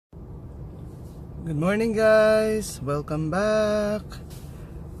Good morning guys! Welcome back!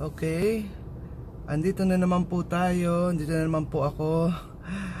 Okay, andito na naman po tayo, andito na naman po ako.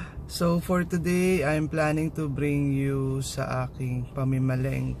 So for today, I'm planning to bring you sa aking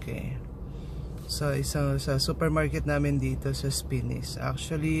pamimalengke. Sa supermarket namin dito sa Spinis.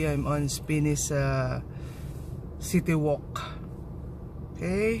 Actually, I'm on Spinis City Walk.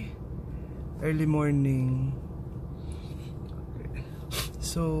 Okay, early morning. Okay.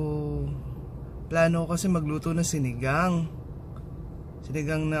 So plano ko kasi magluto ng sinigang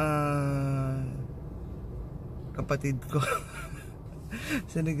na kapatid ko.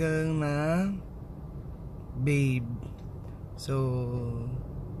 Sinigang na babe. So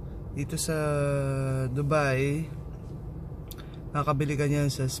dito sa Dubai, makakabili ka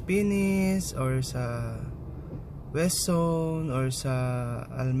niyan sa Spinis or sa West Zone or sa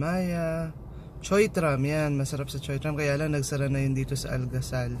Almaya. Choy Tram yan, masarap sa Choy Tram. Kaya lang nagsara na yun dito sa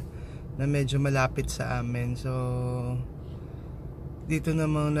Algasal na medyo malapit sa amin. So dito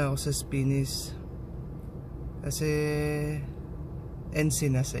naman ako sa Spinis kasi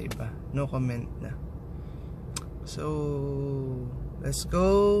NC na sa iba, no comment na. So let's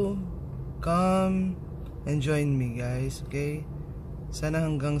go, come and join me guys, okay? Sana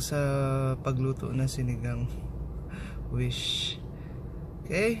hanggang sa pagluto na sinigang wish.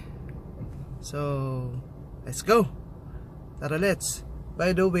 Okay, so let's go, tara, let's.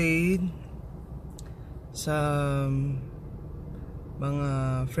 By the way, sa mga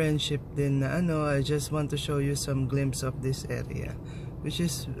friendship din na I just want to show you some glimpse of this area, which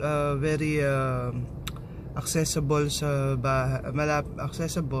is very accessible sa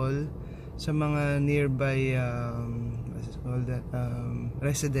accessible sa mga nearby what's it called that,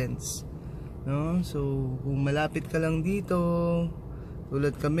 residents, no? So kung malapit ka lang dito,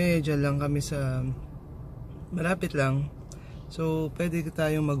 tulad kami, dyan lang kami sa malapit lang. So, pwede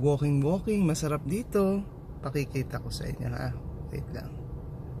tayong mag-walking, masarap dito. Pakikita ko sa inyo, ha? Wait lang.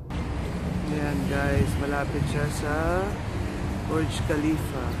 Ayan guys, malapit siya sa Burj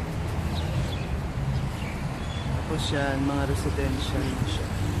Khalifa. Tapos yan, mga residential siya.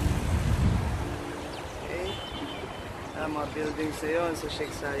 Okay? Mga buildings na yun, sa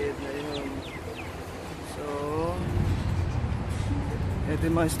Sheikh Zayed na yun. So, ito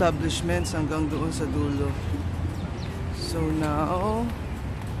yung mga establishments hanggang doon sa dulo. So now,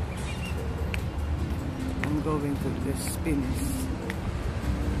 I'm going to this Spinis.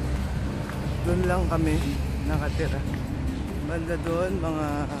 Doon lang kami nakatira. Banda doon,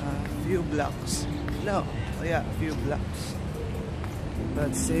 mga few blocks. No, yeah, few blocks.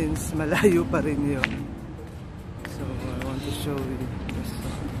 But since malayo pa rin yun, so I want to show you this.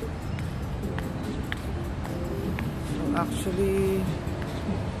 So actually,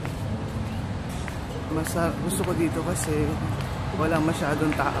 gusto ko dito kasi walang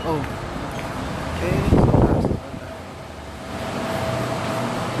masyadong tao. Okay?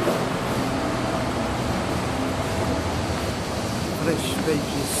 Fresh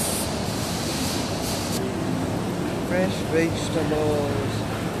veggies. Fresh vegetables.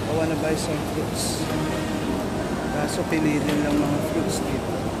 I wanna buy some fruits. Kaso pili din lang mga fruits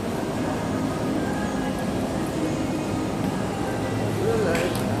dito.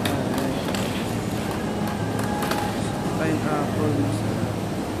 Pineapple,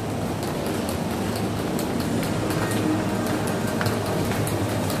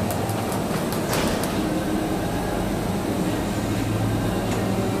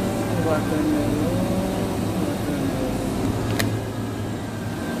 watermelon.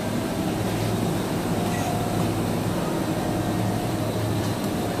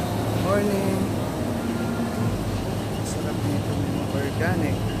 Morning. Sarap dito ng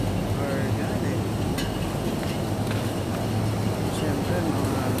organic. Siyempre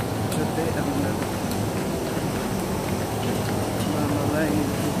mga chute ang mamalay.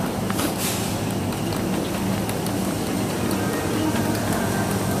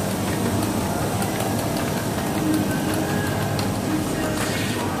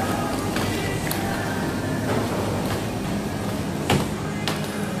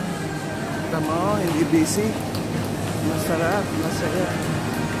 Kita mo, hindi busy. Masarap, masaya.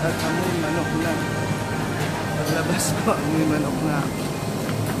 At amoy manok na. Paglabas ko, amoy manok na.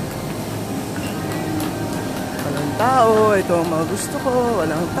 Walang tao. Ito ang mga gusto ko.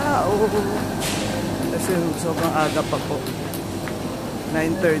 Walang tao. Kasi sobrang aga pa po.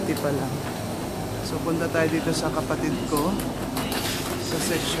 9:30 pa lang. So punta tayo dito sa kapatid ko. Sa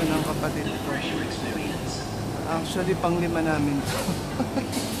section ng kapatid ko. Actually, pang-5 namin to.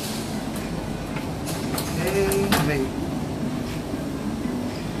 Okay, wait.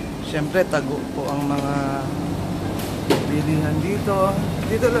 Siyempre, tago po ang mga bilihan dito.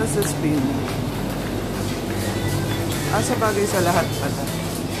 Dito lang sa Spain. Sa bagay sa lahat pala.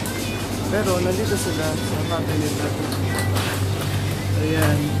 Pero nandito sila sa cabinet natin.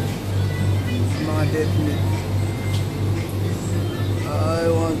 Ayan. Mga dead meat. I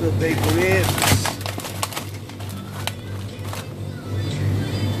want to take ribs.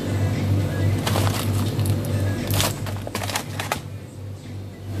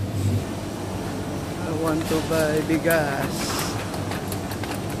 I want to buy bigas.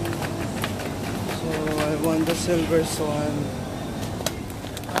 So I want the silver swan.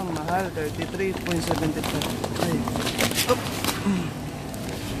 Ang mahal, 33.75. Ay. Stop.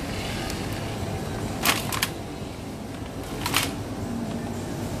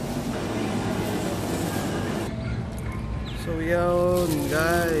 So yun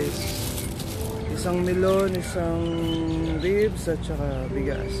guys, isang melon, isang ribs at saka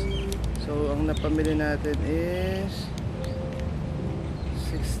bigas. So ang napamili natin is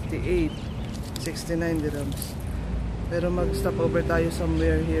 69 dirhams. Pero mag-stop over tayo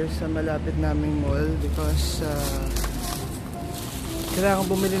somewhere here sa malapit naming mall because kailangan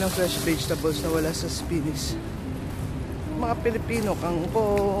bumili ng fresh vegetables na wala sa Spinis. Mga Pilipino,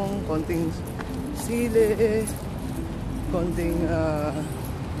 kangkong, konting sili, konting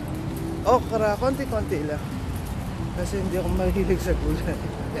okra, konti-konti lang. Kasi hindi ako mahilig sa gulay.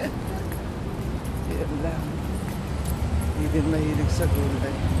 Yan lang. Hindi din mahilig sa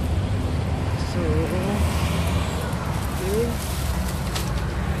gulay. So, okay.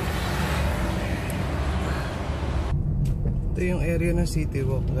 Ito yung area ng City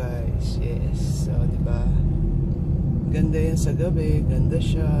Walk, guys. Yes. So, diba? Ganda yan sa gabi. Ganda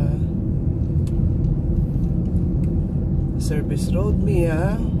siya. Service road me,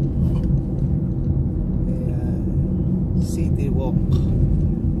 ha? Ayan. City Walk.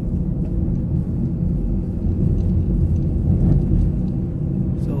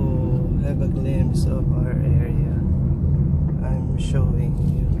 So, have a glimpse of our area. I'm showing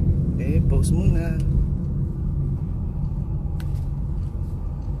you. Okay, pause muna.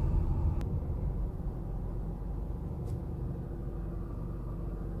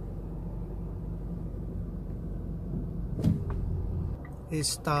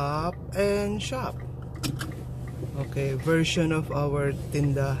 Stop and shop. Okay, version of our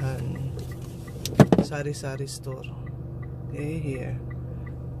tindahan. Sari-sari store. Okay, here.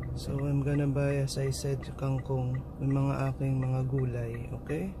 So I'm gonna buy, as I said, kangkong. Yung mga aking mga gulay.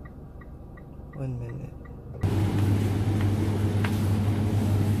 Okay? 1 minute.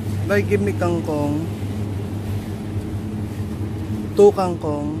 Bye, give me kangkong. 2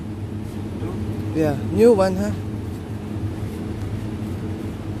 kangkong. Yeah, new one, ha?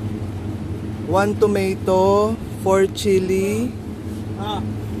 1 tomato, 4 chili.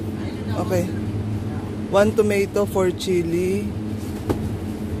 Okay. 1 tomato, 4 chili.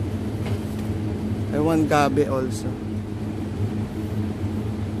 I want gabi also.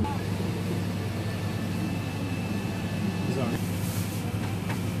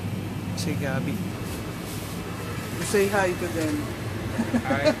 Say gabi. Say hi to them.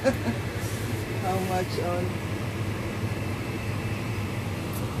 Hi. How much on?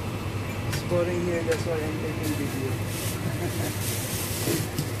 Boring here, that's why I'm taking video.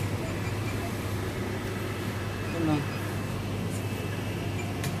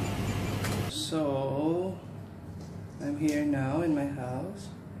 So, I'm here now in my house.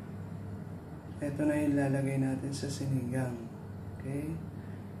 Ito na yung lalagay natin sa sinigang. Okay?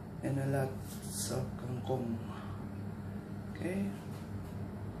 And a lot of kangkong. Okay?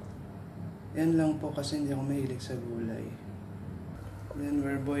 Yan lang po kasi hindi ako mahilig sa gulay. Then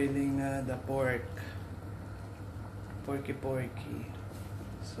we're boiling na the pork. Porky.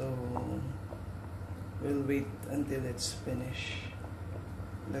 So, we'll wait until it's finished.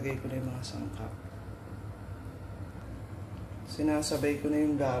 Lagay ko na yung mga sangkap. Sinasabay ko na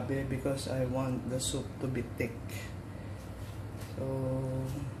yung gabi because I want the soup to be thick. So,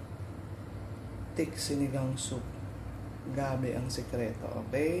 thick sinigang soup. Gabi ang sekreto,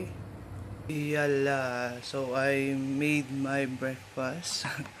 okay? Yala, so I made my breakfast.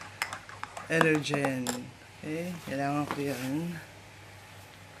 Energen. Okay, kailangan ko yan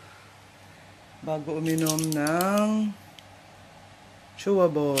bago uminom ng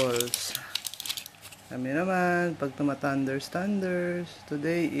chewables. Kami naman, pag tumatanders,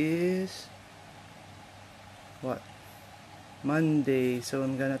 today is what? Monday. So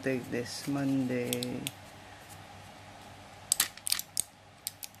I'm gonna take this Monday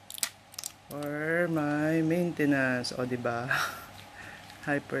for my maintenance. O diba?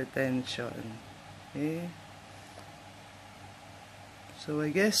 Hypertension. Okay. So I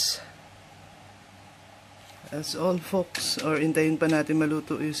guess that's all, folks. Or intayin pa natin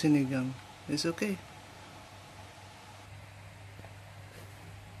maluto yung sinigang. It's okay.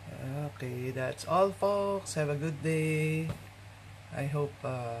 Okay, that's all folks. Have a good day. I hope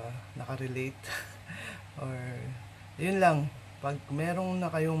nakarelate. Or, yun lang. Pag merong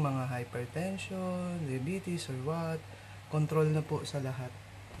na kayong mga hypertension, diabetes, or what, control na po sa lahat.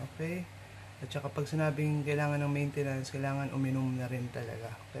 Okay? At saka pag sinabing kailangan ng maintenance, kailangan uminom na rin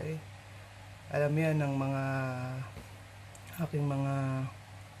talaga. Okay? Alam yan ng mga aking mga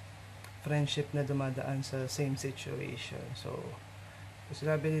friendship na dumadaan sa same situation. So,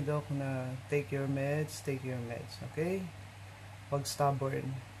 sinabi ni Doc na take your meds. Okay? Huwag stubborn.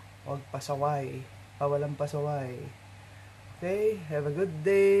 Huwag pasaway. Pawalang pasaway. Okay? Have a good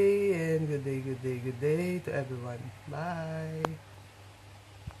day and good day to everyone. Bye!